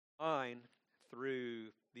9 through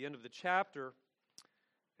the end of the chapter,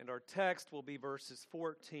 and our text will be verses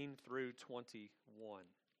 14 through 21.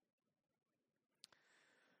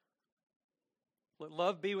 Let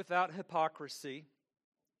love be without hypocrisy.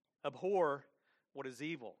 Abhor what is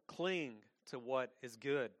evil. Cling to what is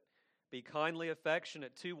good. Be kindly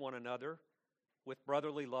affectionate to one another with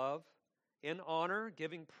brotherly love, in honor,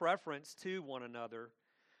 giving preference to one another,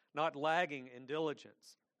 not lagging in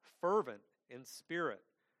diligence, fervent in spirit,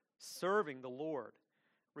 serving the Lord,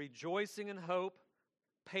 rejoicing in hope,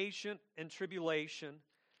 patient in tribulation,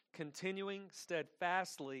 continuing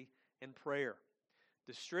steadfastly in prayer,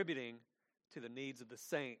 distributing to the needs of the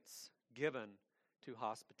saints, given to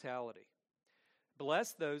hospitality.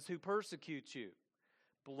 Bless those who persecute you.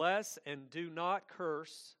 Bless and do not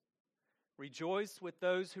curse. Rejoice with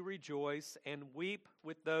those who rejoice, and weep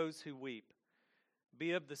with those who weep.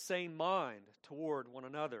 Be of the same mind toward one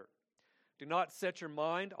another. Do not set your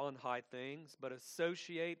mind on high things, but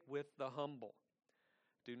associate with the humble.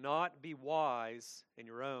 Do not be wise in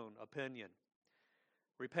your own opinion.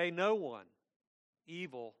 Repay no one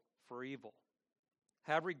evil for evil.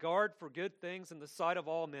 Have regard for good things in the sight of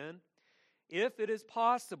all men. If it is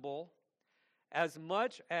possible, as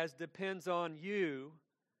much as depends on you,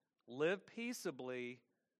 live peaceably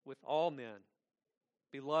with all men.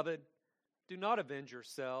 Beloved, do not avenge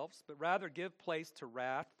yourselves, but rather give place to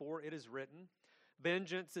wrath, for it is written,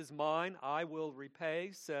 "Vengeance is mine, I will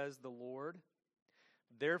repay, says the Lord."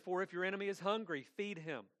 Therefore, if your enemy is hungry, feed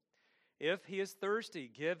him. If he is thirsty,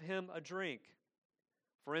 give him a drink.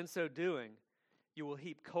 For in so doing, you will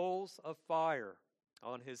heap coals of fire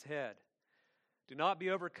on his head. Do not be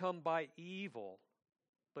overcome by evil,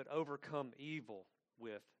 but overcome evil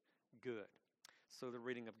with good. So the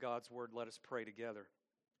reading of God's word, let us pray together.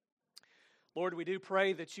 Lord, we do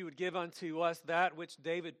pray that you would give unto us that which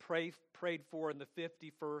David prayed for in the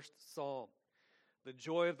 51st Psalm, the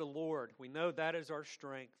joy of the Lord. We know that is our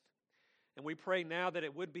strength. And we pray now that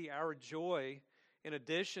it would be our joy in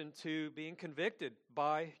addition to being convicted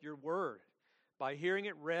by your word, by hearing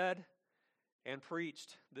it read and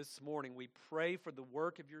preached this morning. We pray for the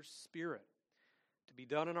work of your Spirit to be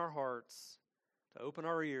done in our hearts, to open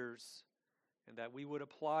our ears, and that we would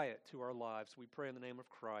apply it to our lives. We pray in the name of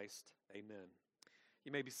Christ. Amen.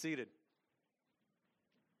 You may be seated.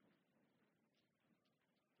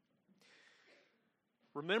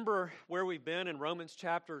 Remember where we've been in Romans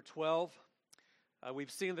chapter 12.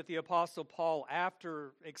 We've seen that the Apostle Paul,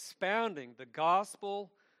 after expounding the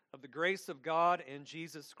gospel of the grace of God in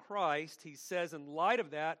Jesus Christ, he says in light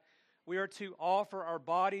of that, we are to offer our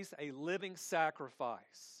bodies a living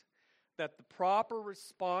sacrifice. That the proper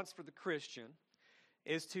response for the Christian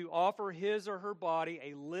is to offer his or her body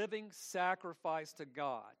a living sacrifice to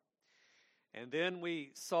God. And then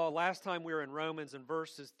we saw, last time we were in Romans in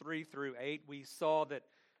verses 3 through 8, we saw that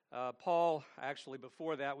Paul, actually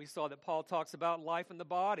before that, we saw that Paul talks about life in the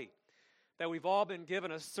body. That we've all been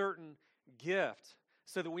given a certain gift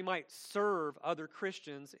so that we might serve other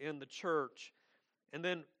Christians in the church. And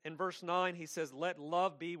then in verse 9 he says, let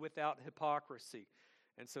love be without hypocrisy.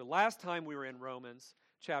 And so last time we were in Romans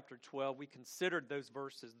chapter 12, we considered those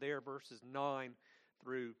verses there, verses 9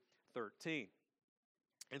 through 13.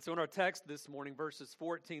 And so in our text this morning, verses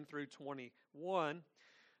 14 through 21,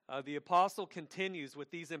 the apostle continues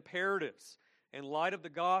with these imperatives in light of the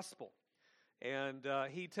gospel. And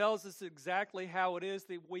he tells us exactly how it is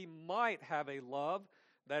that we might have a love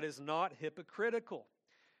that is not hypocritical.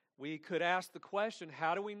 We could ask the question,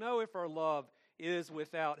 how do we know if our love is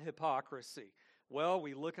without hypocrisy? Well,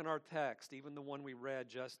 we look in our text, even the one we read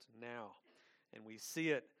just now, and we see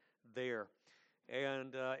it there.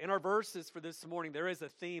 And in our verses for this morning, there is a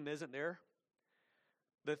theme, isn't there?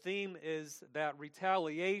 The theme is that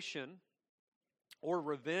retaliation or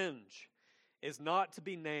revenge is not to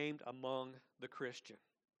be named among the Christian.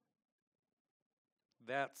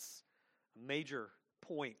 That's a major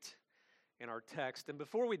point in our text. And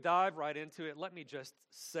before we dive right into it, let me just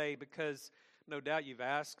say, because no doubt you've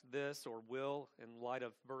asked this or will in light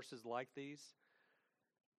of verses like these,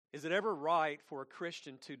 is it ever right for a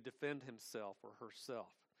Christian to defend himself or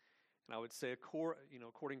herself? And I would say,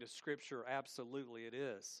 according to Scripture, absolutely it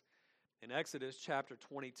is. In Exodus chapter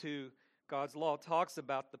 22, God's law talks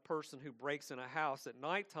about the person who breaks in a house at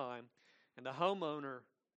nighttime, and the homeowner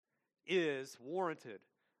is warranted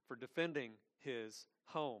for defending his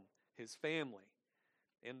home, his family,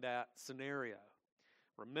 in that scenario.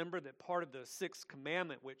 Remember that part of the sixth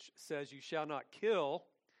commandment, which says you shall not kill,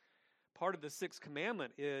 part of the sixth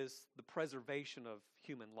commandment is the preservation of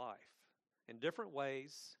human life in different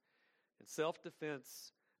ways. And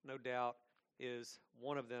self-defense, no doubt, is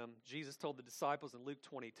one of them. Jesus told the disciples in Luke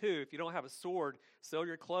 22, if you don't have a sword, sell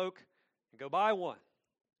your cloak and go buy one.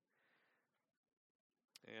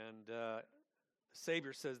 And the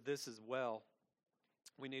Savior says this as well.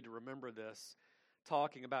 We need to remember this.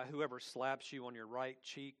 Talking about whoever slaps you on your right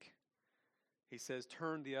cheek, he says,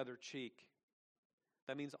 turn the other cheek.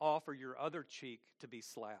 That means offer your other cheek to be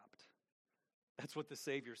slapped. That's what the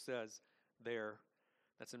Savior says there.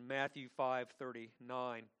 That's in Matthew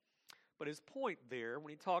 5:39. But his point there,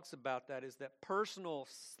 when he talks about that, is that personal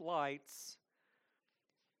slights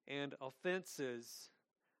and offenses,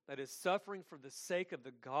 that is suffering for the sake of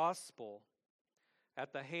the gospel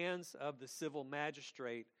at the hands of the civil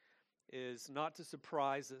magistrate, is not to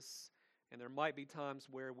surprise us. And there might be times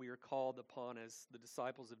where we are called upon as the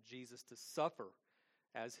disciples of Jesus to suffer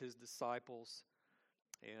as his disciples.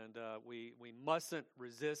 And we mustn't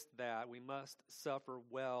resist that. We must suffer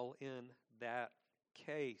well in that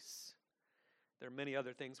case. There are many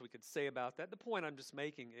other things we could say about that. The point I'm just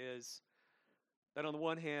making is that on the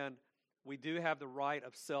one hand, we do have the right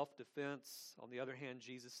of self-defense. On the other hand,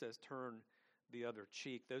 Jesus says, turn the other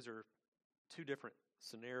cheek. Those are two different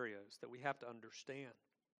scenarios that we have to understand.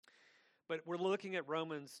 But we're looking at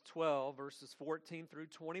Romans 12, verses 14 through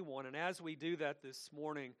 21. And as we do that this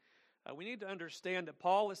morning, we need to understand that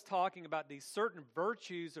Paul is talking about these certain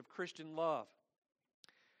virtues of Christian love.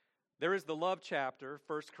 There is the love chapter,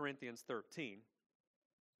 1 Corinthians 13.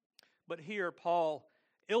 But here, Paul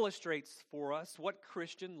illustrates for us what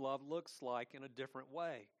Christian love looks like in a different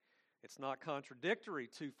way. It's not contradictory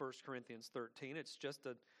to 1 Corinthians 13. It's just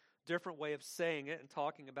a different way of saying it and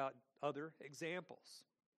talking about other examples.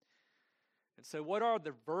 And so what are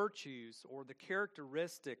the virtues or the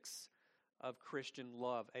characteristics of Christian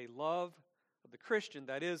love? A love of the Christian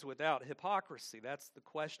that is without hypocrisy. That's the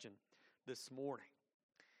question this morning.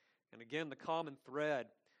 And again, the common thread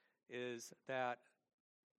is that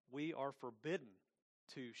we are forbidden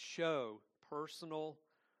to show personal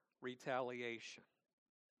retaliation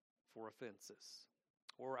for offenses.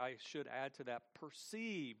 Or I should add to that,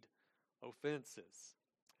 perceived offenses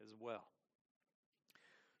as well.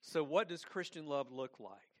 So what does Christian love look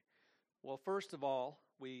like? Well, first of all,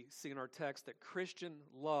 we see in our text that Christian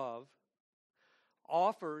love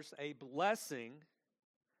offers a blessing,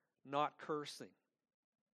 not cursing.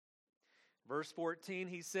 Verse 14,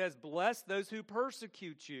 he says, bless those who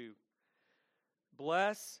persecute you.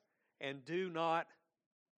 Bless and do not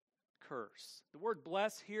curse. The word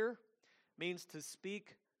bless here means to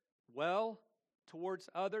speak well towards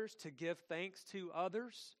others, to give thanks to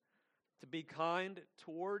others, to be kind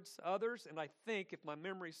towards others. And I think, if my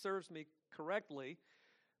memory serves me correctly,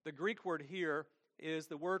 the Greek word here is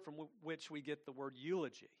the word from which we get the word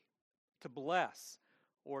eulogy, to bless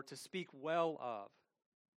or to speak well of,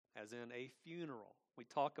 as in a funeral. We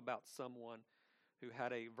talk about someone who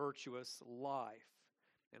had a virtuous life,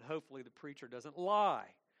 and hopefully the preacher doesn't lie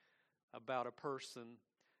about a person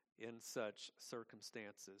in such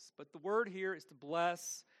circumstances. But the word here is to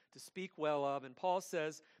bless, to speak well of, and Paul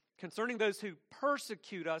says, concerning those who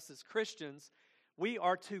persecute us as Christians, we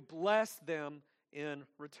are to bless them in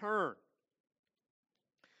return.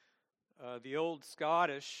 The old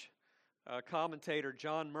Scottish commentator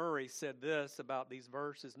John Murray said this about these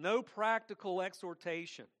verses: no practical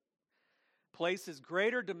exhortation places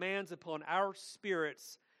greater demands upon our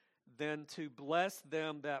spirits than to bless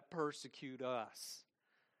them that persecute us.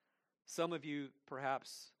 Some of you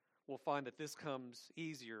perhaps will find that this comes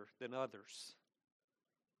easier than others.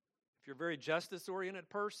 If you're a very justice-oriented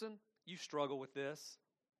person, you struggle with this.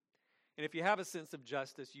 And if you have a sense of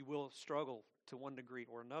justice, you will struggle to one degree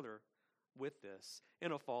or another with this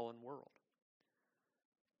in a fallen world.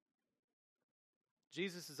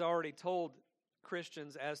 Jesus has already told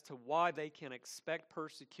Christians as to why they can expect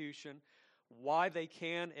persecution, why they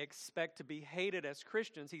can expect to be hated as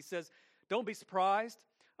Christians. He says, don't be surprised.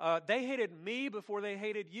 They hated me before they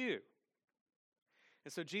hated you.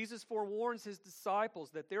 And so Jesus forewarns his disciples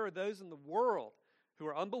that there are those in the world who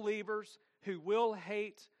are unbelievers who will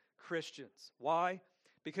hate Christians. Why?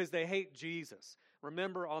 Because they hate Jesus.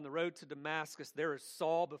 Remember, on the road to Damascus, there is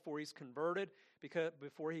Saul before he's converted,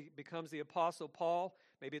 before he becomes the Apostle Paul.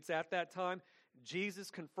 Maybe it's at that time. Jesus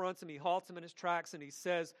confronts him. He halts him in his tracks and he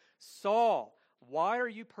says, Saul, why are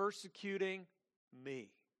you persecuting me?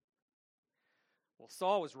 Well,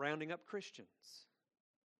 Saul was rounding up Christians,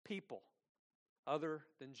 people other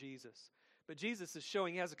than Jesus. But Jesus is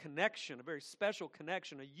showing he has a connection, a very special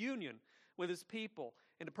connection, a union with his people.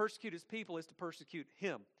 And to persecute his people is to persecute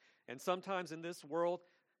him. And sometimes in this world,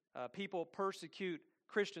 people persecute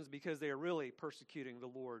Christians because they are really persecuting the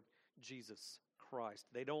Lord Jesus Christ.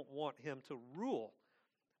 They don't want him to rule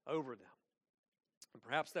over them. And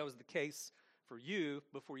perhaps that was the case for you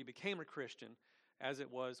before you became a Christian, as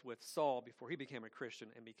it was with Saul before he became a Christian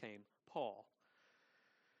and became Paul.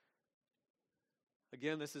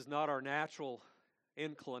 Again, this is not our natural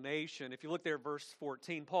inclination. If you look there at verse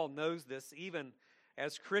 14, Paul knows this. Even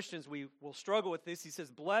as Christians, we will struggle with this. He says,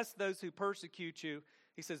 bless those who persecute you.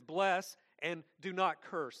 He says, bless and do not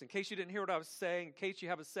curse. In case you didn't hear what I was saying, in case you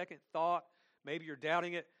have a second thought, maybe you're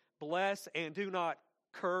doubting it, bless and do not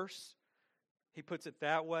curse. He puts it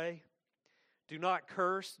that way. Do not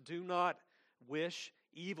curse, do not wish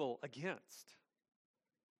evil against.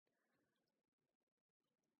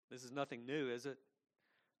 This is nothing new, is it?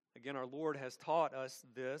 Again, our Lord has taught us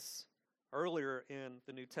this earlier in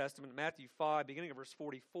the New Testament. Matthew 5, beginning of verse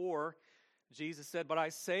 44, Jesus said, but I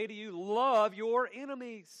say to you, love your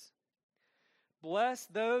enemies. Bless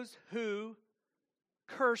those who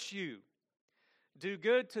curse you. Do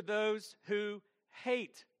good to those who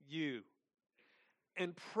hate you.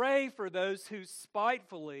 And pray for those who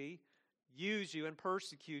spitefully use you and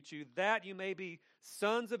persecute you, that you may be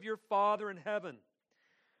sons of your Father in heaven.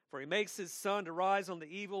 For he makes his sun to rise on the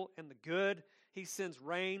evil and the good. He sends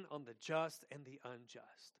rain on the just and the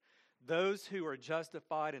unjust. Those who are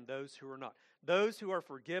justified and those who are not. Those who are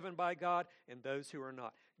forgiven by God and those who are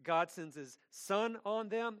not. God sends his sun on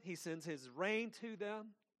them. He sends his rain to them.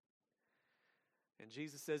 And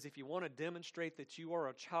Jesus says, if you want to demonstrate that you are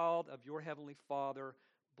a child of your heavenly Father,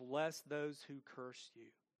 bless those who curse you.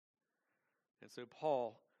 And so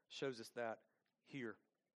Paul shows us that here.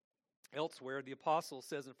 Elsewhere, the apostle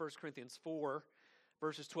says in 1 Corinthians 4,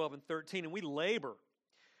 verses 12 and 13, and we labor,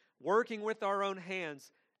 working with our own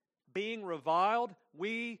hands, being reviled,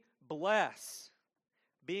 we bless,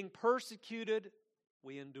 being persecuted,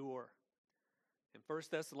 we endure. In 1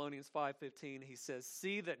 Thessalonians 5:15, he says,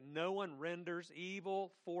 see that no one renders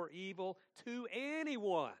evil for evil to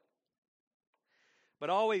anyone, but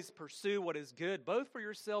always pursue what is good, both for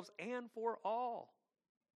yourselves and for all.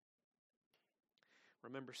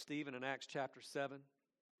 Remember Stephen in Acts chapter 7?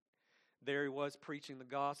 There he was preaching the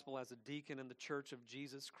gospel as a deacon in the church of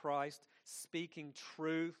Jesus Christ, speaking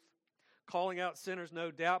truth, calling out sinners, no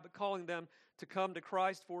doubt, but calling them to come to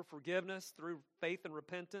Christ for forgiveness through faith and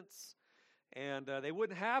repentance. And they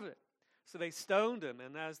wouldn't have it. So they stoned him.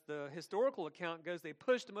 And as the historical account goes, they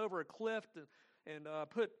pushed him over a cliff and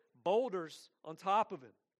put boulders on top of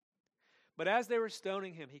him. But as they were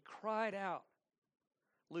stoning him, he cried out.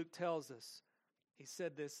 Luke tells us, he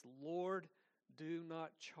said this, Lord, do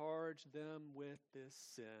not charge them with this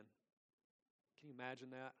sin. Can you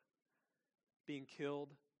imagine that? Being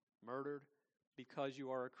killed, murdered, because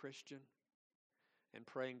you are a Christian, and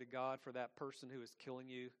praying to God for that person who is killing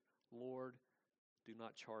you, Lord, do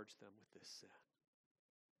not charge them with this sin.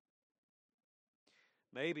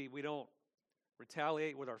 Maybe we don't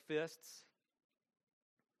retaliate with our fists.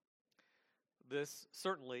 This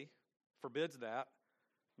certainly forbids that.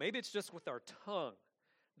 Maybe it's just with our tongue.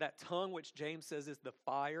 That tongue which James says is the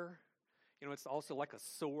fire. You know, it's also like a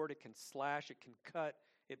sword. It can slash, it can cut,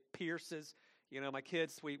 it pierces. You know, my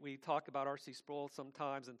kids, we talk about R.C. Sproul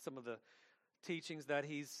sometimes and some of the teachings that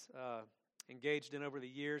he's engaged in over the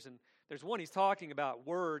years. And there's one he's talking about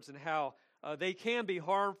words and how they can be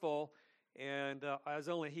harmful. And as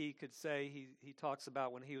only he could say, he talks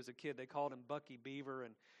about when he was a kid, they called him Bucky Beaver,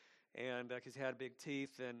 and because he had big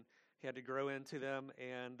teeth and he had to grow into them.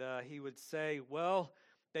 And he would say, well,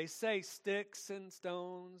 they say sticks and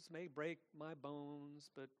stones may break my bones,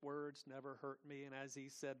 but words never hurt me. And as he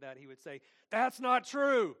said that, he would say, that's not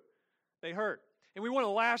true. They hurt. And we want to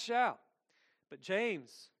lash out. But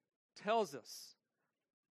James tells us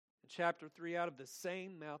in chapter 3, out of the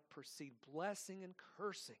same mouth proceed blessing and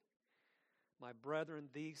cursing. My brethren,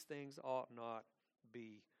 these things ought not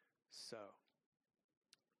be so.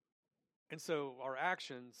 And so our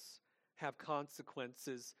actions have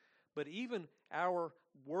consequences, but even our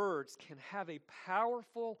words can have a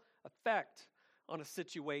powerful effect on a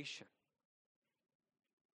situation.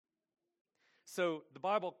 So the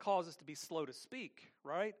Bible calls us to be slow to speak,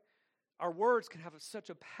 right? Our words can have such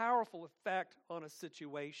a powerful effect on a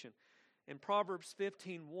situation. In Proverbs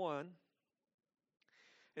 15:1,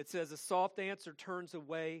 it says, a soft answer turns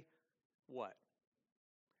away what?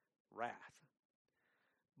 Wrath.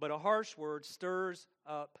 But a harsh word stirs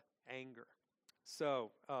up anger.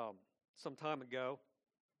 So, some time ago,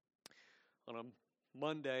 on a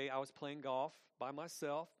Monday, I was playing golf by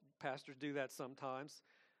myself. Pastors do that sometimes.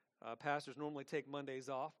 Pastors normally take Mondays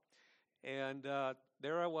off. And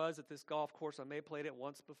there I was at this golf course. I may have played it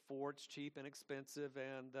once before. It's cheap and expensive,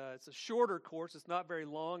 and it's a shorter course. It's not very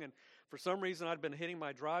long, and for some reason I'd been hitting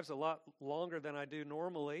my drives a lot longer than I do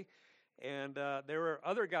normally. And there were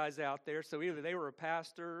other guys out there, so either they were a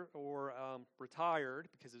pastor or retired,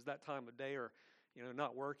 because it's that time of day, or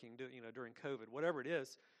not working, during COVID, whatever it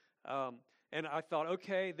is. And I thought,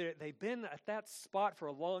 okay, they've been at that spot for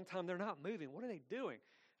a long time. They're not moving. What are they doing?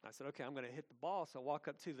 And I said, okay, I'm going to hit the ball. So I walk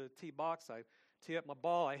up to the tee box. I tee up my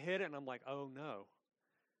ball. I hit it, and I'm like, oh, no.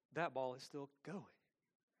 That ball is still going.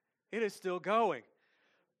 It is still going.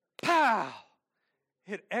 Pow!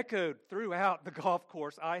 It echoed throughout the golf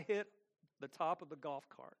course. I hit the top of the golf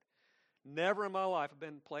cart. Never in my life. I've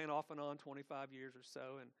been playing off and on 25 years or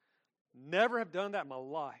so, and never have done that in my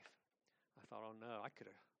life. I thought, oh, no, I could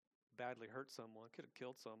have badly hurt someone, could have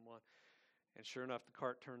killed someone. And sure enough, the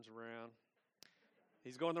cart turns around.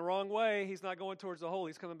 He's going the wrong way. He's not going towards the hole.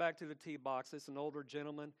 He's coming back to the tee box. It's an older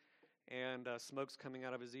gentleman, and smoke's coming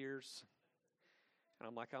out of his ears. And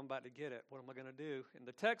I'm like, I'm about to get it. What am I going to do? And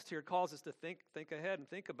the text here calls us to think ahead and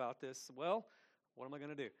think about this. Well, what am I going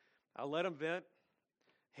to do? I let him vent.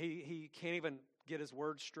 He can't even get his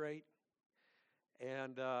words straight.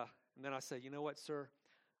 And then I said, you know what, sir?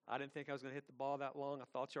 I didn't think I was going to hit the ball that long. I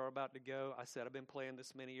thought you were about to go. I said, I've been playing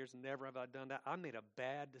this many years. Never have I done that. I made a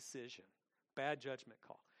bad decision, bad judgment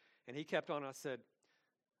call. And he kept on. I said,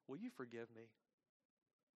 will you forgive me?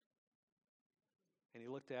 And he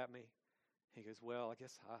looked at me. He goes, well, I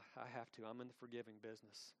guess I have to. I'm in the forgiving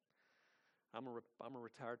business. I'm a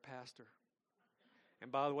retired pastor.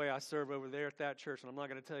 And by the way, I serve over there at that church, and I'm not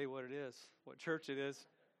going to tell you what it is, what church it is.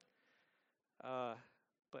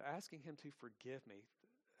 But asking him to forgive me.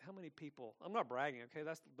 How many people, I'm not bragging, okay?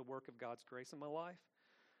 That's the work of God's grace in my life.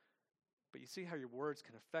 But you see how your words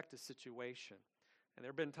can affect a situation. And there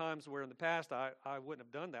have been times where in the past I wouldn't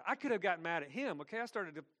have done that. I could have gotten mad at him, okay?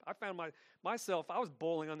 I found myself, I was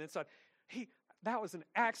boiling on the inside. That was an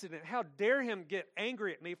accident. How dare him get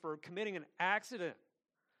angry at me for committing an accident,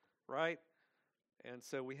 right? And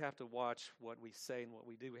so we have to watch what we say and what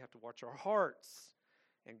we do. We have to watch our hearts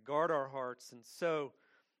and guard our hearts. And so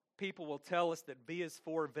people will tell us that B is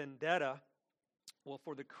for vendetta. Well,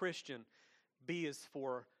 for the Christian, B is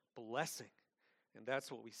for blessing. And that's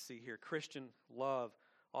what we see here. Christian love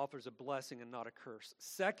offers a blessing and not a curse.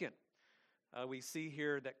 Second, we see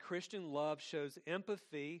here that Christian love shows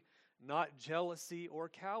empathy, not jealousy or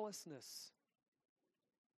callousness.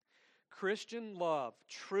 Christian love,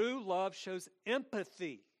 true love, shows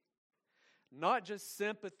empathy. Not just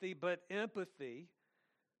sympathy, but empathy.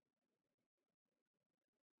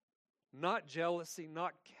 Not jealousy,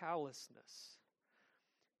 not callousness.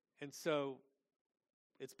 And so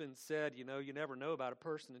it's been said, you never know about a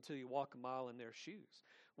person until you walk a mile in their shoes.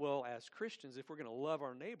 Well, as Christians, if we're going to love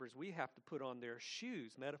our neighbors, we have to put on their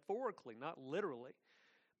shoes, metaphorically, not literally.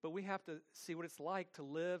 But we have to see what it's like to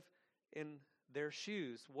live in their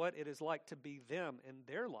shoes, what it is like to be them in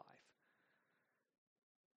their life.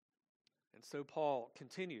 And so Paul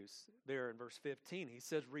continues there in verse 15. He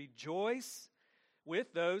says, rejoice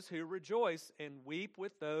with those who rejoice and weep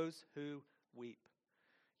with those who weep.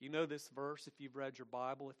 You know this verse if you've read your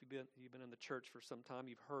Bible, if you've been in the church for some time,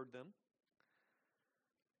 you've heard them.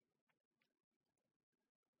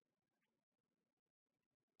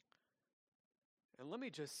 And let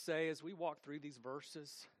me just say, as we walk through these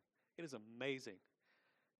verses, it is amazing.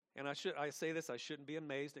 And I say this, I shouldn't be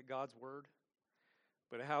amazed at God's Word,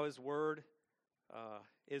 but how His Word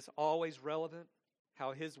is always relevant,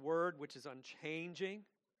 how His Word, which is unchanging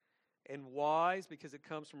and wise because it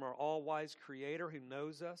comes from our all-wise Creator who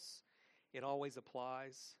knows us, it always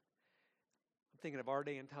applies. I'm thinking of our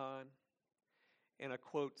day and time in a,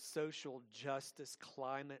 quote, social justice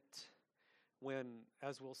climate when,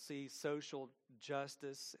 as we'll see, social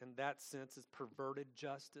justice in that sense is perverted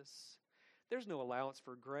justice. There's no allowance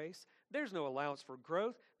for grace. There's no allowance for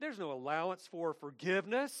growth. There's no allowance for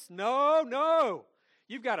forgiveness. No.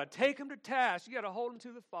 You've got to take them to task. You've got to hold them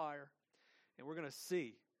to the fire. And we're going to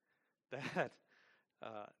see that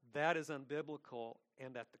that is unbiblical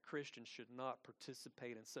and that the Christian should not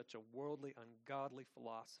participate in such a worldly, ungodly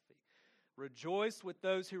philosophy. Rejoice with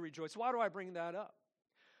those who rejoice. Why do I bring that up?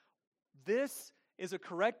 This is a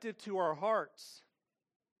corrective to our hearts.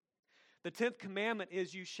 The 10th commandment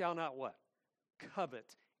is you shall not what?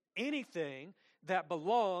 Covet anything that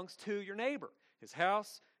belongs to your neighbor. His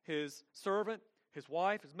house, his servant, his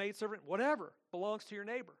wife, his maidservant, whatever belongs to your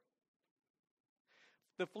neighbor.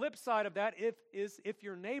 The flip side of that is if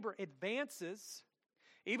your neighbor advances,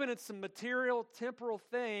 even in some material, temporal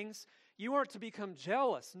things, you aren't to become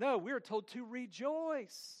jealous. No, we are told to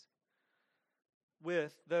rejoice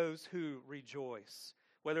with those who rejoice,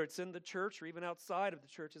 whether it's in the church or even outside of the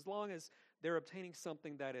church, as long as they're obtaining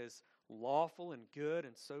something that is lawful and good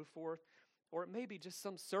and so forth. or it may be just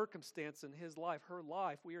some circumstance in his life, her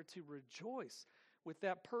life. We are to rejoice with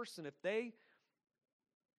that person. If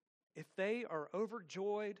they are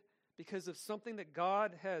overjoyed because of something that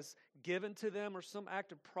God has given to them or some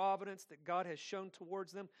act of providence that God has shown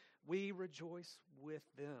towards them, we rejoice with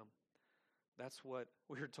them. That's what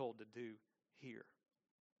we're told to do here.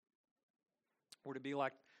 We're to be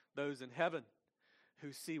like those in heaven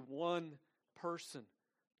who see one person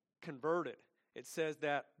converted. It says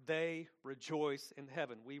that they rejoice in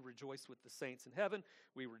heaven. We rejoice with the saints in heaven.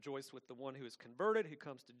 We rejoice with the one who is converted, who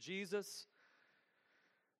comes to Jesus.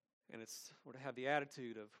 And we're to have the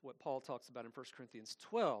attitude of what Paul talks about in 1 Corinthians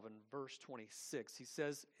 12 and verse 26. He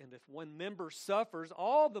says, and if one member suffers,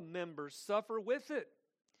 all the members suffer with it.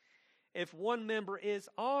 If one member is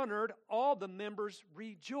honored, all the members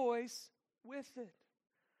rejoice with it.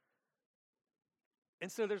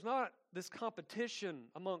 And so there's not this competition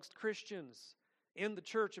amongst Christians in the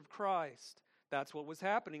church of Christ. That's what was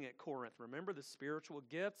happening at Corinth. Remember the spiritual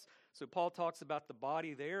gifts? So Paul talks about the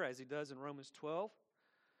body there as he does in Romans 12.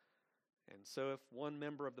 And so if one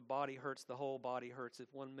member of the body hurts, the whole body hurts. If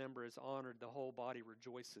one member is honored, the whole body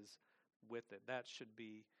rejoices with it. That should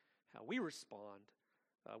be how we respond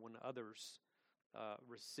when others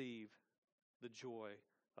receive the joy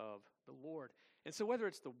of the Lord. And so whether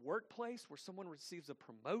it's the workplace where someone receives a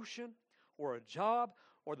promotion or a job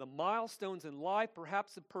or the milestones in life,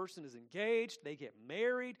 perhaps a person is engaged, they get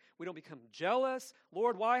married, we don't become jealous.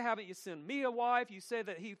 Lord, why haven't you sent me a wife? You say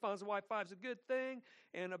that he finds a wife finds a good thing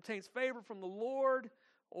and obtains favor from the Lord,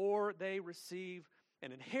 or they receive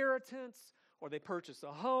an inheritance, or they purchase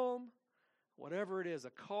a home, whatever it is,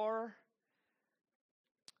 a car.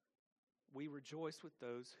 We rejoice with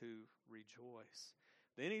those who rejoice.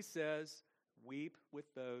 Then he says, weep with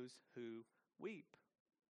those who weep.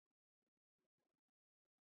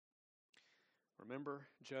 Remember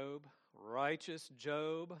Job, righteous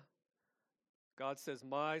Job. God says,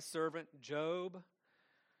 my servant Job.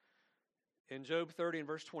 In Job 30 and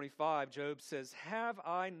verse 25, Job says, have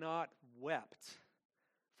I not wept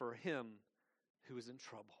for him who is in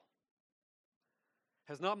trouble?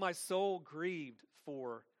 Has not my soul grieved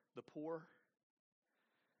for the poor?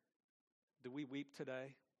 Do we weep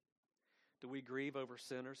today? Do we grieve over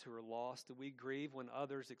sinners who are lost? Do we grieve when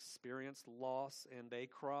others experience loss and they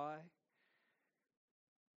cry?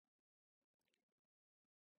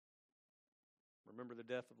 Remember the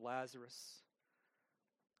death of Lazarus.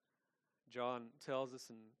 John tells us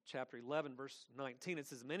in chapter 11, verse 19, it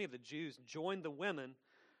says, many of the Jews joined the women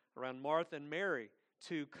around Martha and Mary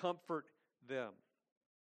to comfort them.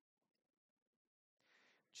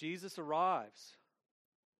 Jesus arrives,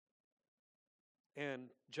 and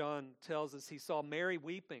John tells us he saw Mary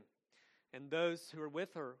weeping, and those who were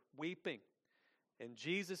with her weeping. And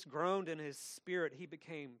Jesus groaned in his spirit. He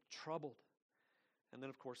became troubled. And then,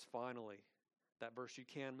 of course, finally, that verse you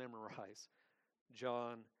can memorize,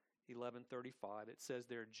 John 11:35. It says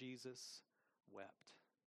there, Jesus wept.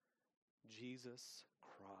 Jesus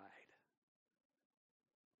cried.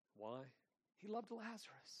 Why? He loved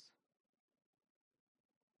Lazarus.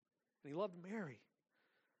 And he loved Mary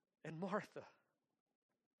and Martha.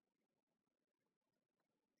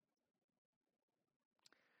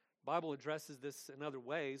 The Bible addresses this in other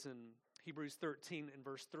ways in Hebrews 13 and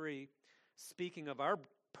verse 3, speaking of our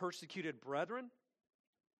persecuted brethren,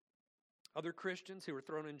 other Christians who were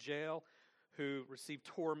thrown in jail, who received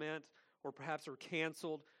torment, or perhaps are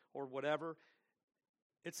canceled, or whatever.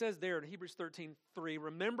 It says there in Hebrews 13:3,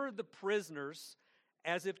 remember the prisoners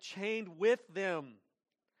as if chained with them,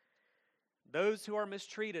 those who are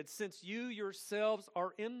mistreated, since you yourselves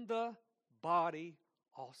are in the body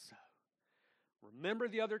also. Remember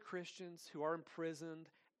the other Christians who are imprisoned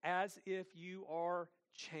as if you are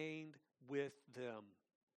chained with them.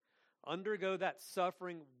 Undergo that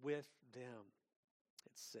suffering with them,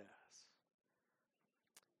 it says.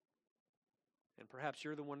 And perhaps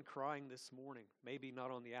you're the one crying this morning, maybe not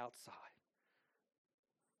on the outside,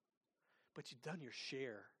 but you've done your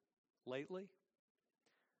share lately.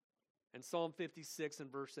 In Psalm 56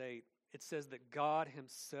 and verse 8, it says that God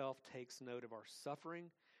himself takes note of our suffering,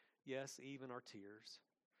 yes, even our tears.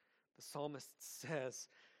 The psalmist says,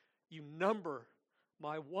 you number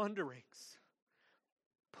my wanderings.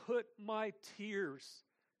 Put my tears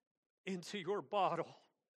into your bottle.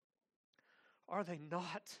 Are they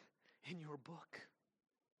not in your book?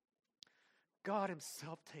 God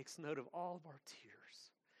himself takes note of all of our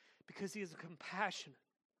tears because he is compassionate.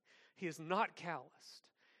 He is not calloused,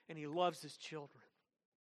 and he loves his children.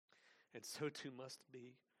 And so too must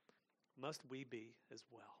we be as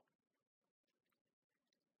well.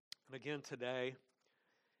 And again today,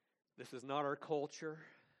 this is not our culture.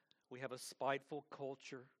 We have a spiteful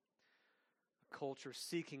culture, a culture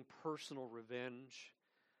seeking personal revenge,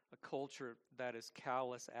 a culture that is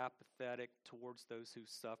callous, apathetic towards those who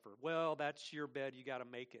suffer. Well, that's your bed, you got to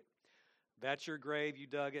make it. That's your grave, you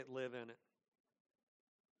dug it, live in it.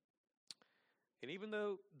 And even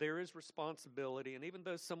though there is responsibility, and even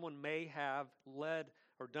though someone may have led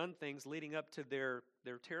or done things leading up to their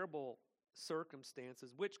terrible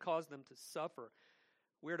circumstances, which caused them to suffer,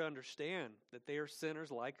 we're to understand that they are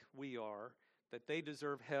sinners like we are, that they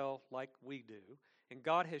deserve hell like we do. And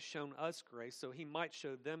God has shown us grace, so He might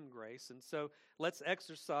show them grace. And so let's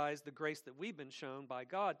exercise the grace that we've been shown by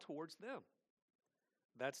God towards them.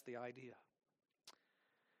 That's the idea.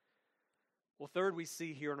 Well, third, we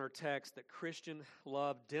see here in our text that Christian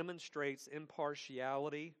love demonstrates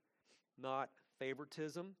impartiality, not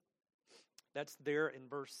favoritism. That's there in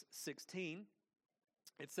verse 16.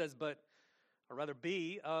 It says, or rather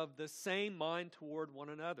be of the same mind toward one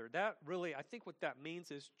another. That really, I think what that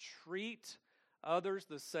means is treat others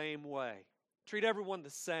the same way. Treat everyone the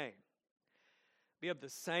same. Be of the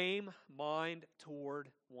same mind toward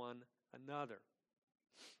one another.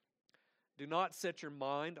 Do not set your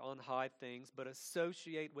mind on high things, but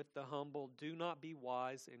associate with the humble. Do not be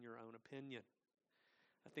wise in your own opinion.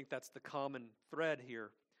 I think that's the common thread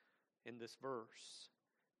here in this verse.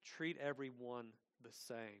 Treat everyone the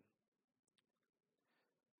same.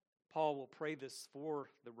 Paul will pray this for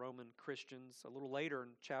the Roman Christians a little later in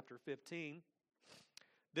chapter 15.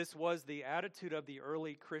 This was the attitude of the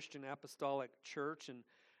early Christian apostolic church. In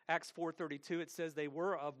Acts 4:32, it says they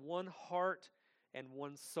were of one heart and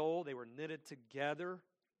one soul. They were knitted together.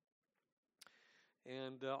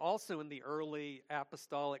 And also in the early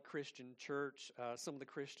apostolic Christian church, some of the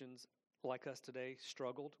Christians like us today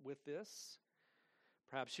struggled with this.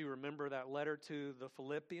 Perhaps you remember that letter to the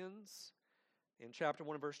Philippians. In chapter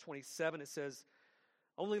 1 verse 27, it says,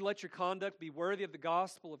 "Only let your conduct be worthy of the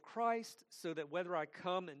gospel of Christ, so that whether I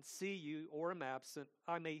come and see you or am absent,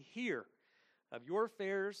 I may hear of your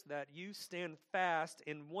affairs, that you stand fast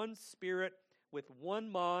in one spirit, with one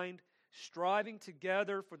mind, striving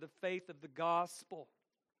together for the faith of the gospel."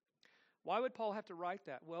 Why would Paul have to write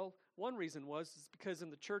that? Well, one reason is because in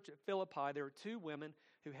the church at Philippi, there were two women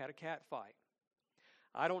who had a cat fight.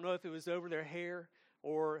 I don't know if it was over their hair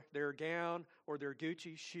or their gown or their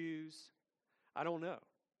Gucci shoes. I don't know.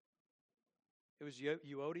 It was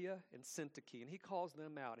Euodia and Syntyche, and he calls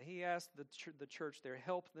them out. And he asked the church there,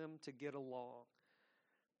 help them to get along.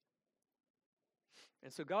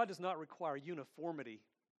 And so God does not require uniformity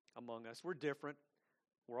among us. We're different.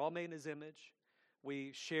 We're all made in His image.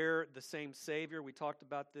 We share the same Savior. We talked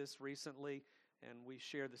about this recently, and we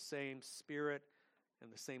share the same Spirit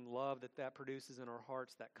and the same love that produces in our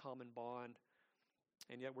hearts, that common bond.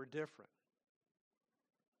 And yet we're different.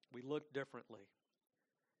 We look differently.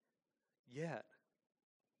 Yet,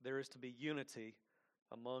 there is to be unity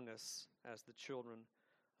among us as the children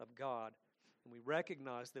of God. And we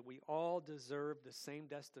recognize that we all deserve the same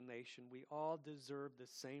destination. We all deserve the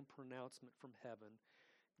same pronouncement from heaven.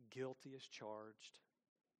 Guilty as charged.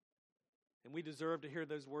 And we deserve to hear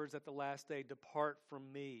those words at the last day, "Depart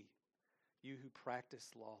from me, you who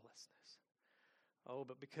practice lawlessness." Oh,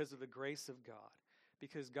 but because of the grace of God,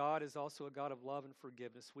 because God is also a God of love and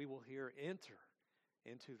forgiveness, we will hear, "Enter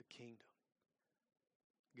into the kingdom,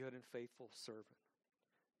 good and faithful servant."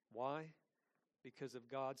 Why? Because of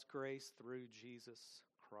God's grace through Jesus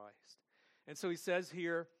Christ. And so he says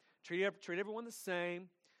here, treat everyone the same.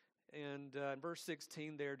 And in verse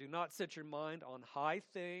 16 there, do not set your mind on high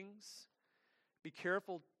things. Be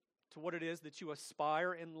careful to what it is that you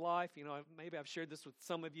aspire in life. You know, maybe I've shared this with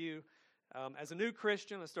some of you. As a new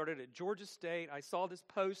Christian, I started at Georgia State. I saw this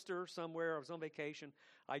poster somewhere. I was on vacation.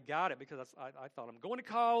 I got it because I thought, I'm going to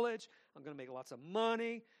college. I'm going to make lots of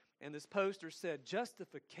money. And this poster said,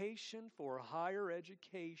 "Justification for higher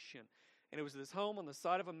education." And it was this home on the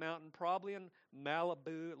side of a mountain, probably in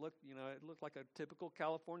Malibu. It looked like a typical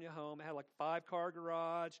California home. It had like 5-car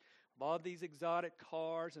garage, a lot of these exotic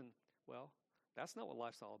cars. And, well, that's not what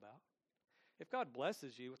life's all about. If God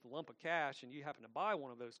blesses you with a lump of cash and you happen to buy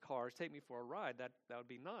one of those cars, take me for a ride. That would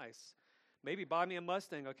be nice. Maybe buy me a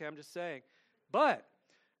Mustang, okay? I'm just saying. But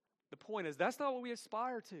the point is, that's not what we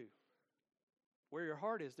aspire to. Where your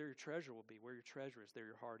heart is, there your treasure will be. Where your treasure is, there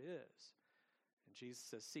your heart is. And Jesus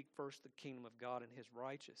says, seek first the kingdom of God and His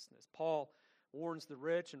righteousness. Paul warns the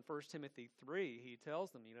rich in 1 Timothy 3. He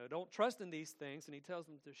tells them, don't trust in these things, and he tells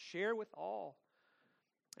them to share with all.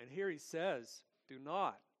 And here he says, do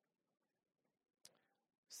not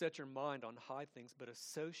set your mind on high things, but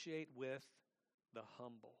associate with the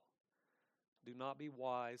humble. Do not be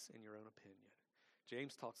wise in your own opinion.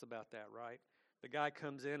 James talks about that, right? The guy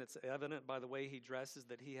comes in, it's evident by the way he dresses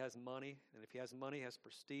that he has money, and if he has money, he has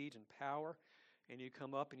prestige and power. And you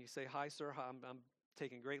come up and you say, "Hi, sir, I'm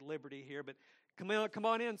taking great liberty here, but come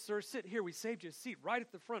on in, sir, sit here. We saved you a seat right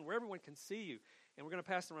at the front where everyone can see you, and we're going to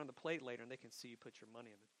pass around the plate later, and they can see you put your money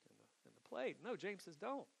in the plate." No, James says,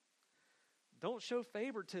 don't show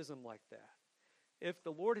favoritism like that. If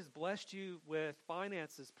the Lord has blessed you with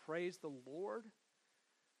finances, praise the Lord.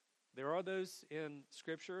 There are those in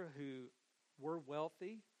Scripture who were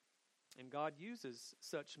wealthy, and God uses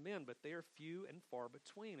such men, but they are few and far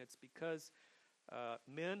between. It's because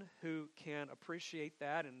men who can appreciate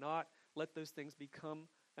that and not let those things become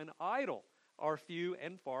an idol are few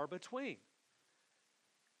and far between.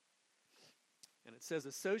 And it says,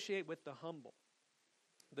 associate with the humble.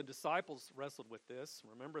 The disciples wrestled with this.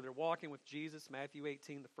 Remember, they're walking with Jesus, Matthew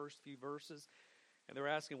 18, the first few verses, and they're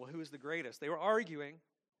asking, well, who is the greatest? They were arguing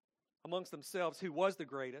amongst themselves who was the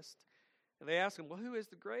greatest. And they ask him, well, who is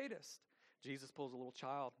the greatest? Jesus pulls a little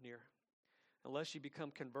child near. Unless you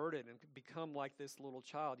become converted and become like this little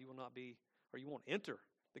child, you will not be, or you won't enter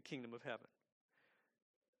the kingdom of heaven.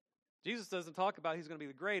 Jesus doesn't talk about who's going to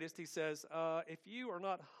be the greatest. He says, if you are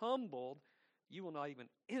not humbled, you will not even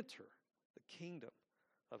enter the kingdom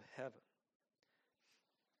of heaven.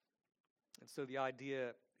 And so the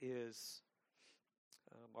idea is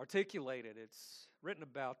articulated. It's written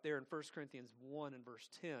about there in 1 Corinthians 1 and verse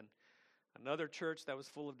 10. Another church that was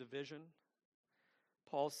full of division.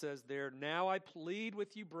 Paul says there, "Now I plead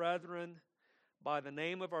with you, brethren, by the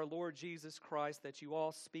name of our Lord Jesus Christ, that you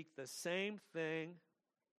all speak the same thing,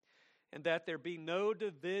 and that there be no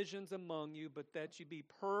divisions among you, but that you be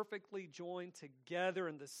perfectly joined together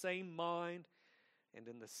in the same mind and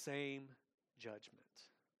in the same judgment."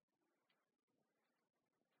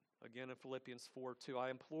 Again in Philippians 4:2, "I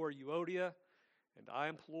implore Euodia and I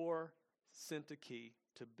implore Syntyche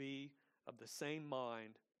to be of the same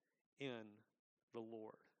mind in the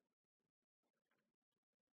Lord."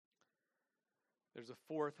 There's a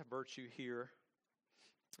fourth virtue here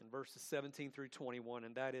in verses 17 through 21,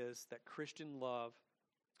 and that is that Christian love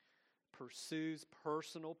pursues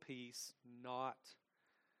personal peace, not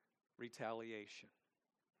retaliation.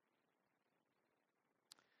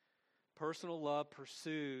 Personal love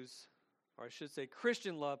pursues, or I should say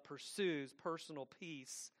Christian love pursues personal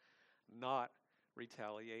peace, not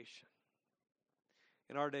retaliation.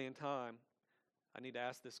 In our day and time, I need to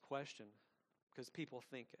ask this question because people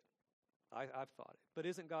think it. I've thought it. But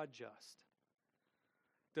isn't God just?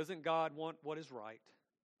 Doesn't God want what is right?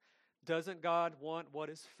 Doesn't God want what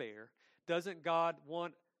is fair? Doesn't God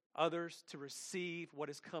want others to receive what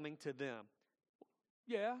is coming to them?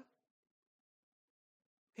 Yeah.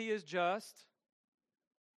 He is just.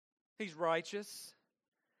 He's righteous.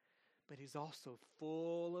 But He's also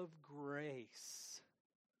full of grace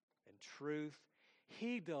and truth.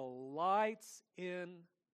 He delights in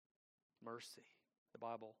mercy, the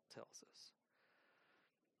Bible tells us.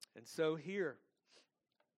 And so here,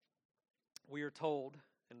 we are told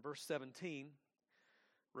in verse 17,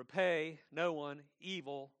 repay no one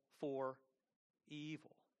evil for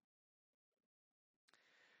evil.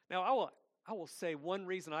 Now, I will say one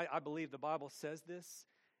reason I believe the Bible says this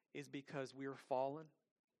is because we are fallen.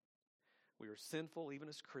 We are sinful, even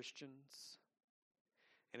as Christians.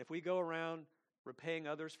 And if we go around repaying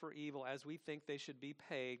others for evil as we think they should be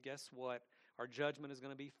paid, guess what? Our judgment is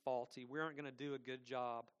going to be faulty. We aren't going to do a good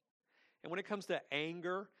job. And when it comes to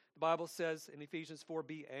anger, the Bible says in Ephesians 4,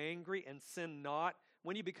 be angry and sin not.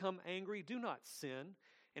 When you become angry, do not sin.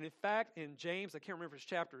 And in fact, in James, I can't remember if it's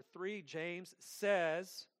chapter 3, James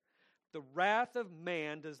says, the wrath of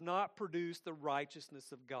man does not produce the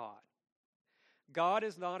righteousness of God. God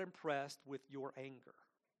is not impressed with your anger.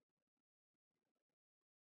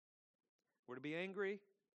 We're to be angry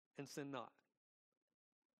and sin not.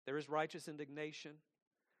 There is righteous indignation,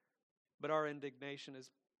 but our indignation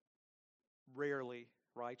is rarely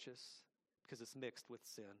righteous because it's mixed with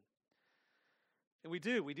sin. And we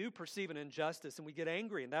do perceive an injustice and we get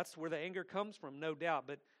angry, and that's where the anger comes from, no doubt.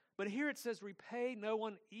 But here it says, repay no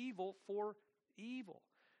one evil for evil.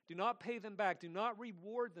 Do not pay them back. Do not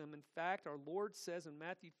reward them. In fact, our Lord says in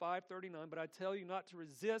Matthew 5:39, but I tell you not to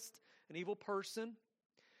resist an evil person.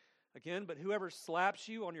 Again, but whoever slaps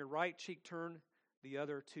you on your right cheek, turn the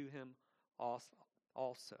other to him also.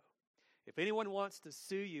 If anyone wants to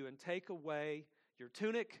sue you and take away your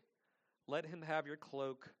tunic, let him have your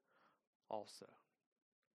cloak also.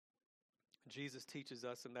 Jesus teaches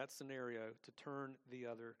us in that scenario to turn the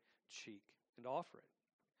other cheek and offer it.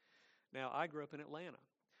 Now, I grew up in Atlanta.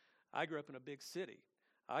 I grew up in a big city.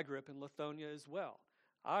 I grew up in Lithonia as well.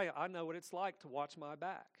 I know what it's like to watch my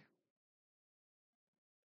back.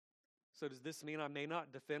 So does this mean I may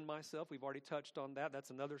not defend myself? We've already touched on that.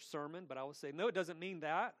 That's another sermon, but I will say, no, it doesn't mean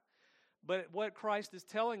that. But what Christ is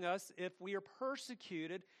telling us, if we are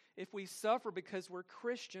persecuted, if we suffer because we're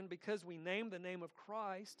Christian, because we name the name of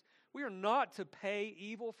Christ, we are not to pay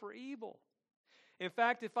evil for evil. In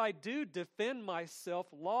fact, if I do defend myself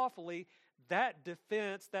lawfully, that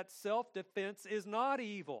defense, that self-defense is not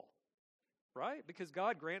evil, right? Because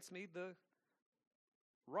God grants me the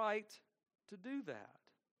right to do that.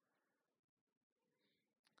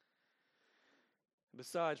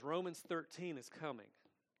 Besides, Romans 13 is coming.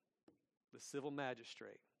 The civil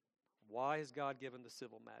magistrate. Why has God given the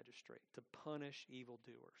civil magistrate? To punish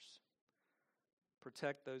evildoers.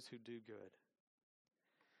 Protect those who do good.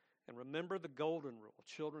 And remember the golden rule.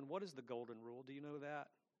 Children, what is the golden rule? Do you know that?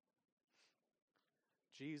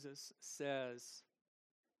 Jesus says,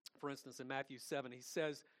 for instance, in Matthew 7, he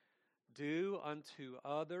says, do unto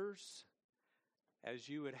others as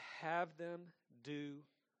you would have them do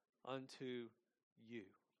unto you.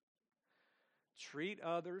 Treat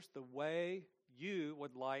others the way you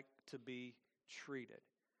would like to be treated.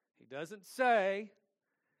 He doesn't say,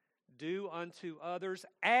 do unto others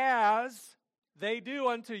as they do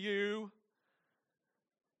unto you.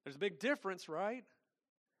 There's a big difference, right?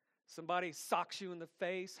 Somebody socks you in the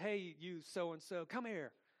face. Hey, you so-and-so, come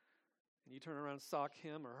here. And you turn around and sock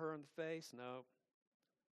him or her in the face. No.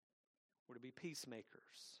 We're to be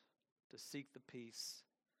peacemakers, to seek the peace.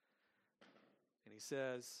 And he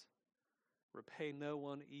says, repay no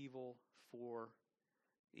one evil for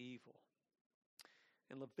evil.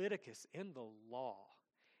 In Leviticus, in the law,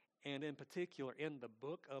 and in particular in the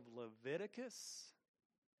book of Leviticus,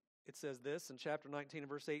 it says this in chapter 19 and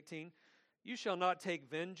verse 18, you shall not take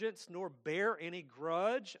vengeance nor bear any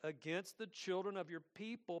grudge against the children of your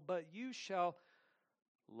people, but you shall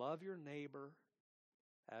love your neighbor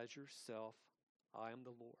as yourself. I am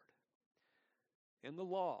the Lord. In the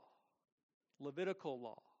law, Levitical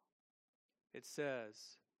law, it says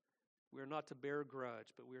we are not to bear a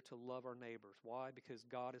grudge, but we are to love our neighbors. Why? Because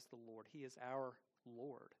God is the Lord. He is our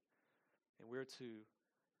Lord. And we're to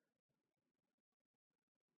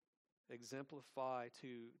exemplify,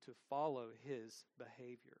 to follow His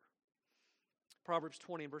behavior. Proverbs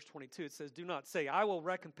 20 and verse 22, it says, do not say, I will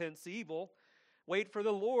recompense evil. Wait for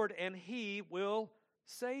the Lord, and He will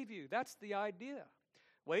save you. That's the idea.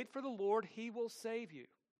 Wait for the Lord, He will save you.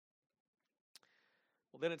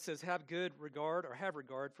 Well, then it says, have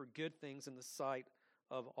regard for good things in the sight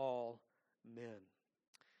of all men.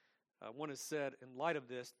 One has said, in light of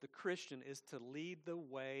this, the Christian is to lead the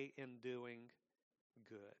way in doing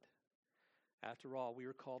good. After all, we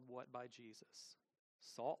are called what by Jesus?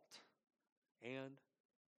 Salt and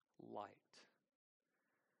light.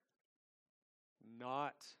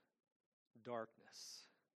 Not darkness.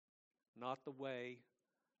 Not the way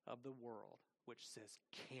of the world, which says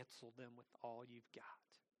cancel them with all you've got.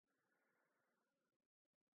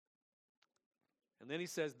 And then he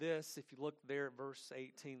says this, if you look there at verse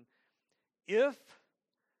 18,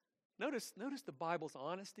 notice the Bible's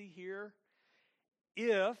honesty here,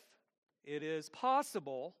 if it is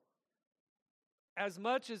possible, as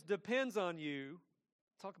much as depends on you,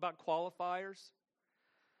 talk about qualifiers,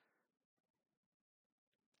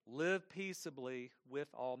 live peaceably with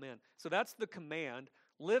all men. So that's the command.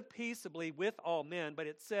 Live peaceably with all men, but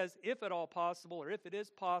it says, if at all possible, or if it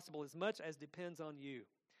is possible, as much as depends on you,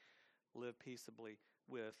 live peaceably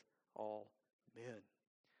with all men.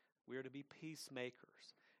 We are to be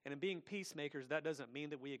peacemakers. And in being peacemakers, that doesn't mean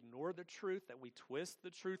that we ignore the truth, that we twist the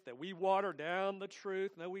truth, that we water down the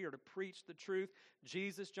truth. No, we are to preach the truth.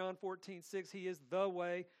 Jesus, John 14:6, He is the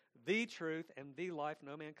way, the truth, and the life.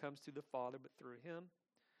 No man comes to the Father but through Him.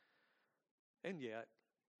 And yet,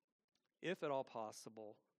 if at all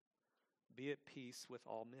possible, be at peace with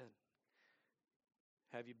all men.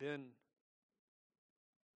 Have you been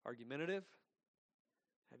argumentative?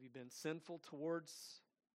 Have you been sinful towards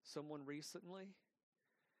someone recently?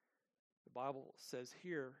 The Bible says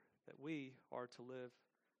here that we are to live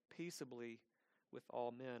peaceably with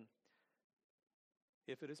all men,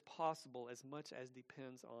 if it is possible, as much as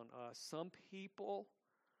depends on us. Some people,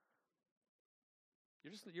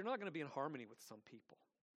 you're not going to be in harmony with some people.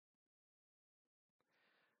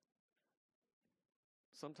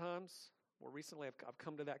 Sometimes, more recently, I've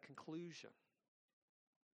come to that conclusion.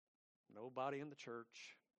 Nobody in the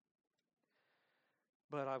church.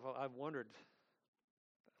 But I've wondered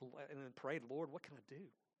and then prayed, Lord, what can I do?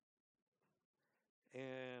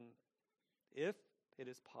 And if it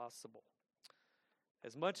is possible,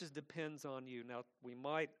 as much as depends on you. Now, we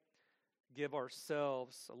might give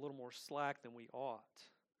ourselves a little more slack than we ought,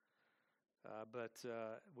 but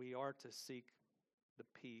we are to seek the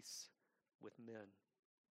peace with men,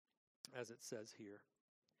 as it says here.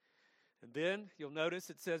 And then you'll notice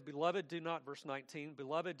it says, Beloved, do not, verse 19,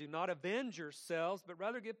 Beloved, do not avenge yourselves, but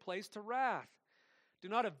rather give place to wrath. Do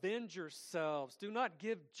not avenge yourselves. Do not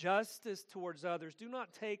give justice towards others. Do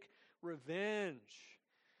not take revenge.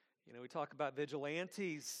 You know, we talk about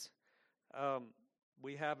vigilantes.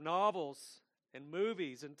 We have novels and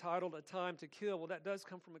movies entitled A Time to Kill. Well, that does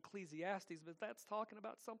come from Ecclesiastes, but that's talking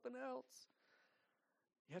about something else.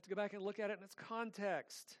 You have to go back and look at it in its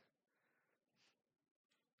context.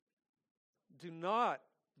 Do not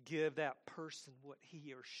give that person what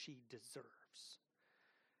he or she deserves.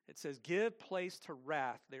 It says, give place to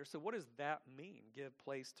wrath there. So what does that mean, give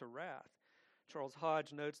place to wrath? Charles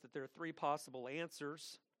Hodge notes that there are three possible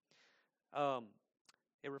answers.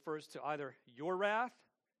 It refers to either your wrath,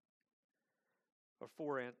 or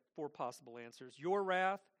four possible answers. Your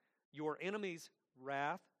wrath, your enemy's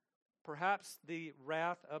wrath, perhaps the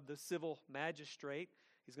wrath of the civil magistrate.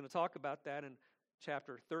 He's going to talk about that in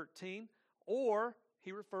chapter 13. Or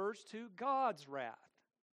he refers to God's wrath.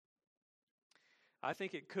 I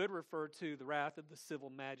think it could refer to the wrath of the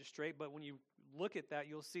civil magistrate, but when you look at that,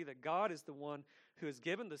 you'll see that God is the one who has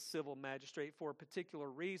given the civil magistrate for a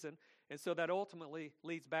particular reason, and so that ultimately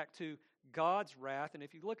leads back to God's wrath. And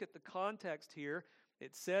if you look at the context here,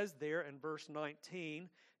 it says there in verse 19,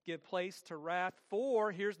 give place to wrath,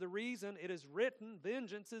 for, here's the reason, it is written,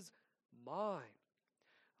 vengeance is mine.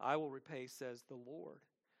 I will repay, says the Lord.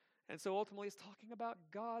 And so ultimately it's talking about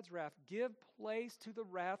God's wrath. Give place to the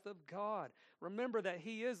wrath of God. Remember that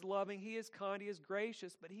He is loving, He is kind, He is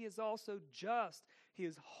gracious, but He is also just. He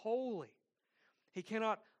is holy. He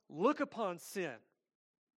cannot look upon sin.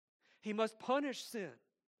 He must punish sin.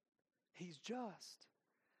 He's just.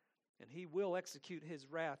 And He will execute His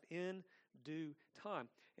wrath in due time.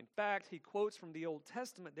 In fact, he quotes from the Old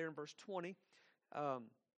Testament there in verse 20, or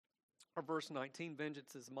verse 19,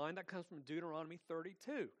 vengeance is mine. That comes from Deuteronomy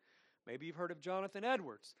 32. Maybe you've heard of Jonathan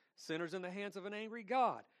Edwards, sinners in the hands of an angry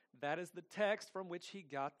God. That is the text from which he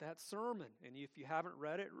got that sermon. And if you haven't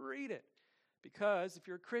read it, read it. Because if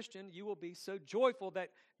you're a Christian, you will be so joyful that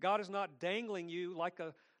God is not dangling you like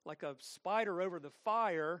a spider over the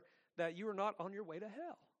fire, that you are not on your way to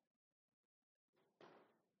hell.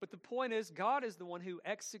 But the point is, God is the one who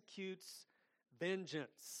executes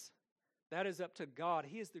vengeance. That is up to God.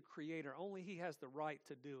 He is the creator. Only He has the right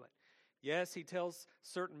to do it. Yes, He tells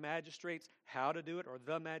certain magistrates how to do it, or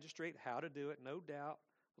the magistrate how to do it, no doubt.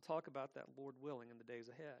 We'll talk about that, Lord willing, in the days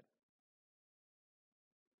ahead.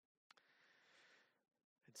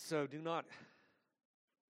 And so do not,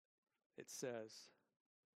 it says,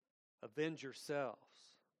 avenge yourselves.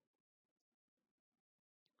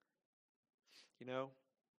 You know,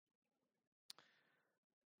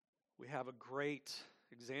 we have a great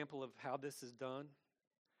example of how this is done.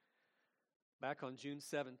 Back on June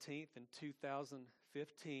 17th in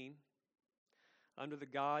 2015, under the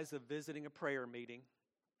guise of visiting a prayer meeting,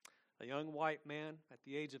 a young white man at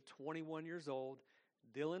the age of 21 years old,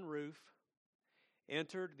 Dylan Roof,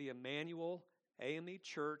 entered the Emmanuel AME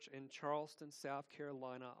Church in Charleston, South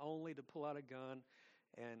Carolina, only to pull out a gun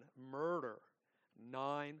and murder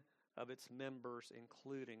 9 of its members,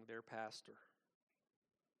 including their pastor.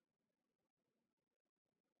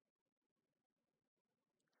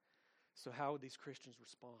 So how would these Christians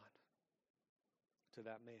respond to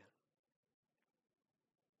that man?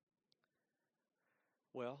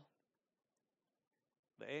 Well,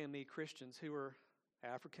 the AME Christians who were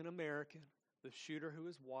African American, the shooter who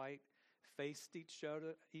was white, faced each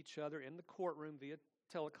other in the courtroom via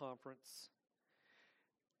teleconference.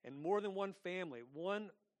 And more than one family, more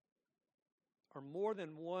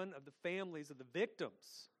than one of the families of the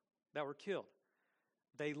victims that were killed,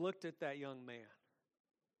 they looked at that young man.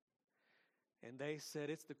 And they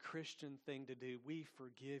said, it's the Christian thing to do. We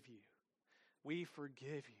forgive you. We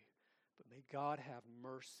forgive you. But may God have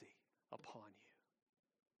mercy upon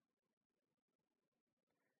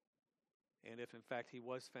you. And if in fact he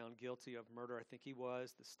was found guilty of murder, I think he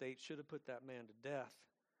was, the state should have put that man to death.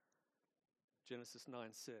 Genesis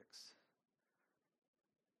 9:6.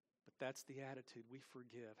 But that's the attitude. We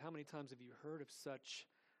forgive. How many times have you heard of such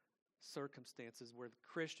circumstances where the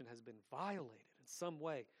Christian has been violated in some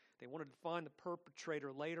way? They wanted to find the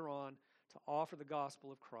perpetrator later on to offer the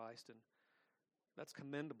gospel of Christ, and that's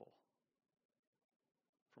commendable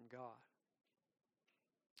from God.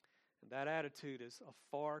 And that attitude is a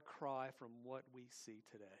far cry from what we see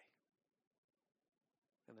today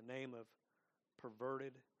in the name of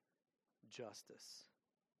perverted justice.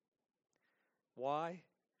 Why?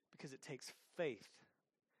 Because it takes faith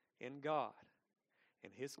in God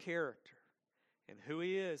and His character and who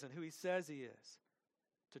He is and who He says He is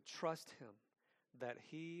to trust Him, that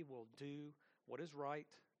He will do what is right,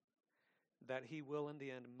 that He will in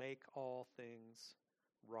the end make all things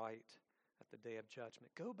right at the day of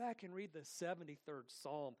judgment. Go back and read the 73rd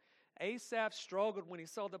Psalm. Asaph struggled when he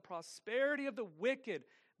saw the prosperity of the wicked,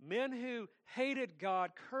 men who hated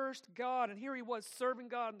God, cursed God, and here he was serving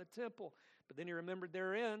God in the temple. But then he remembered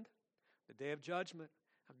their end, the day of judgment,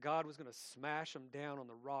 how God was going to smash them down on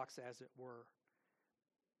the rocks, as it were.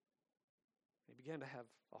 He began to have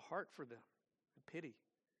a heart for them and pity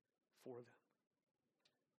for them.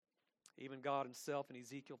 Even God Himself in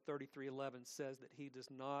Ezekiel 33:11 says that He does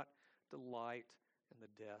not delight in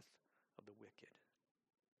the death of the wicked.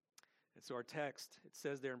 And so our text, it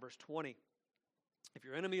says there in verse 20, if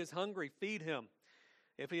your enemy is hungry, feed him.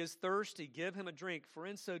 If he is thirsty, give him a drink, for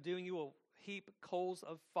in so doing you will heap coals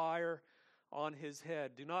of fire on his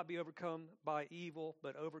head. Do not be overcome by evil,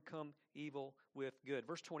 but overcome evil with good.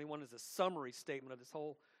 Verse 21 is a summary statement of this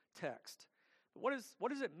whole text. But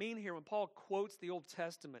what does it mean here when Paul quotes the Old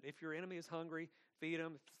Testament? If your enemy is hungry, feed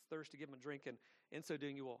him. If he's thirsty, give him a drink. And in so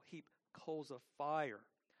doing, you will heap coals of fire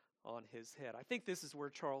on his head. I think this is where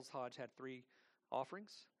Charles Hodge had 3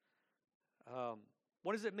 offerings.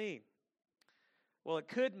 What does it mean? Well, it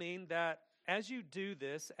could mean that as you do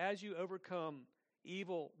this, as you overcome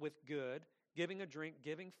evil with good, giving a drink,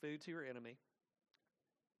 giving food to your enemy,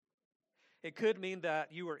 it could mean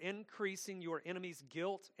that you are increasing your enemy's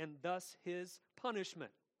guilt and thus his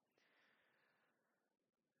punishment.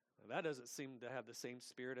 Now, that doesn't seem to have the same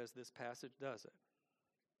spirit as this passage, does it?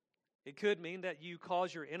 It could mean that you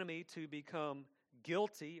cause your enemy to become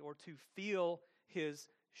guilty or to feel his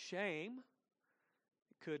shame.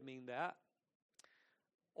 It could mean that.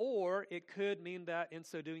 Or it could mean that in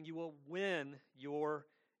so doing you will win your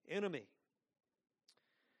enemy.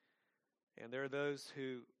 And there are those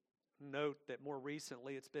who note that more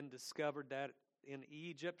recently it's been discovered that in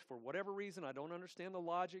Egypt, for whatever reason, I don't understand the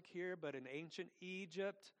logic here, but in ancient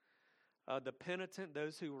Egypt, the penitent,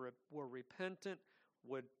 those who were repentant,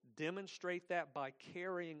 would demonstrate that by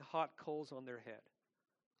carrying hot coals on their head.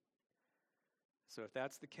 So if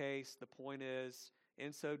that's the case, the point is,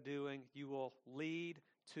 in so doing, you will lead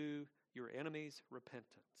to your enemy's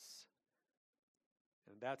repentance.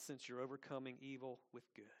 And in that sense, you're overcoming evil with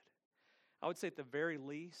good. I would say at the very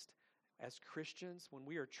least, as Christians, when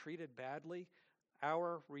we are treated badly,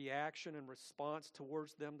 our reaction and response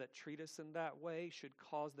towards them that treat us in that way should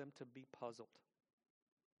cause them to be puzzled.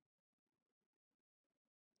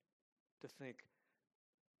 To think,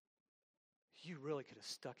 you really could have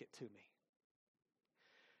stuck it to me.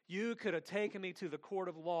 You could have taken me to the court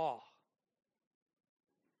of law.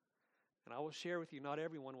 And I will share with you, not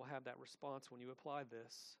everyone will have that response when you apply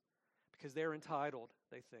this, because they're entitled,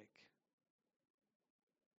 they think.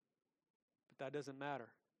 But that doesn't matter.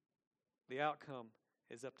 The outcome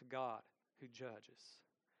is up to God who judges.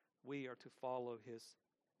 We are to follow His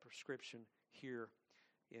prescription here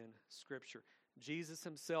in Scripture. Jesus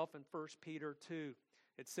Himself in 1 Peter 2,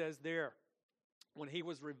 it says there, when He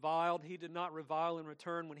was reviled, He did not revile in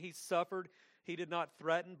return. When He suffered, He did not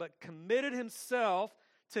threaten, but committed Himself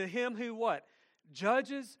to Him who what?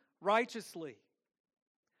 Judges righteously,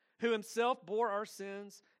 who Himself bore our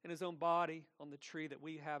sins in His own body on the tree, that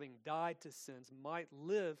we, having died to sins, might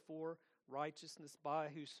live for righteousness, by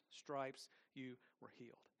whose stripes you were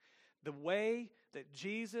healed. The way that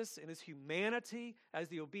Jesus in His humanity as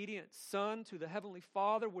the obedient Son to the Heavenly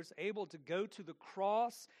Father was able to go to the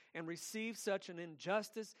cross and receive such an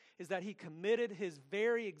injustice is that He committed His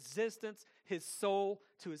very existence, His soul,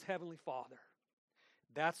 to His Heavenly Father.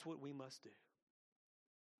 That's what we must do.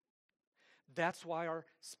 That's why our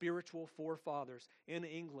spiritual forefathers in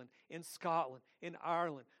England, in Scotland, in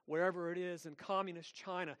Ireland, wherever it is, in communist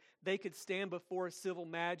China, they could stand before a civil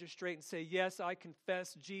magistrate and say, yes, I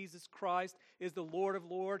confess Jesus Christ is the Lord of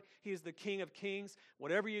Lords. He is the King of Kings.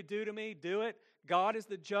 Whatever you do to me, do it. God is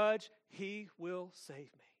the judge. He will save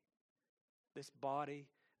me. This body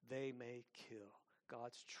they may kill.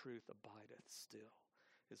 God's truth abideth still,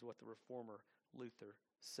 is what the reformer Luther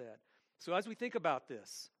said. So as we think about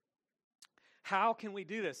this, how can we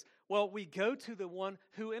do this? Well, we go to the one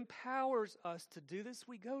who empowers us to do this.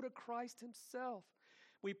 We go to Christ Himself.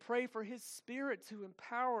 We pray for His Spirit to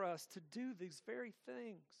empower us to do these very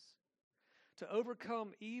things, to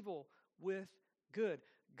overcome evil with good.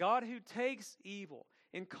 God who takes evil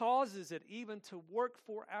and causes it even to work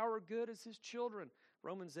for our good as His children.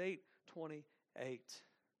 Romans 8:28.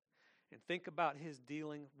 And think about His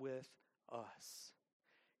dealing with us.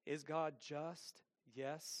 Is God just?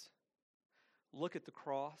 Yes. Look at the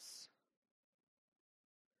cross.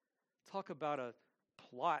 Talk about a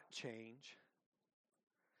plot change.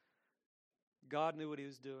 God knew what he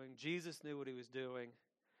was doing. Jesus knew what he was doing.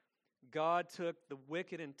 God took the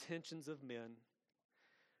wicked intentions of men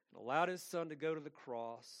and allowed his Son to go to the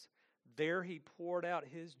cross. There he poured out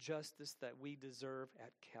his justice that we deserve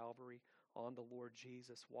at Calvary on the Lord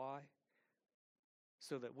Jesus. Why?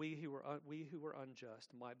 So that we who were unjust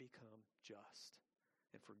might become just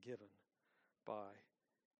and forgiven by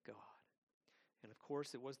God. And of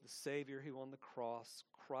course, it was the Savior who on the cross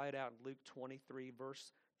cried out in Luke 23,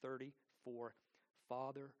 verse 34,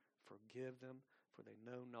 Father, forgive them, for they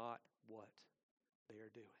know not what they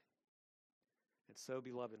are doing. And so,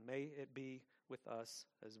 beloved, may it be with us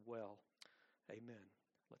as well. Amen.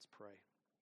 Let's pray.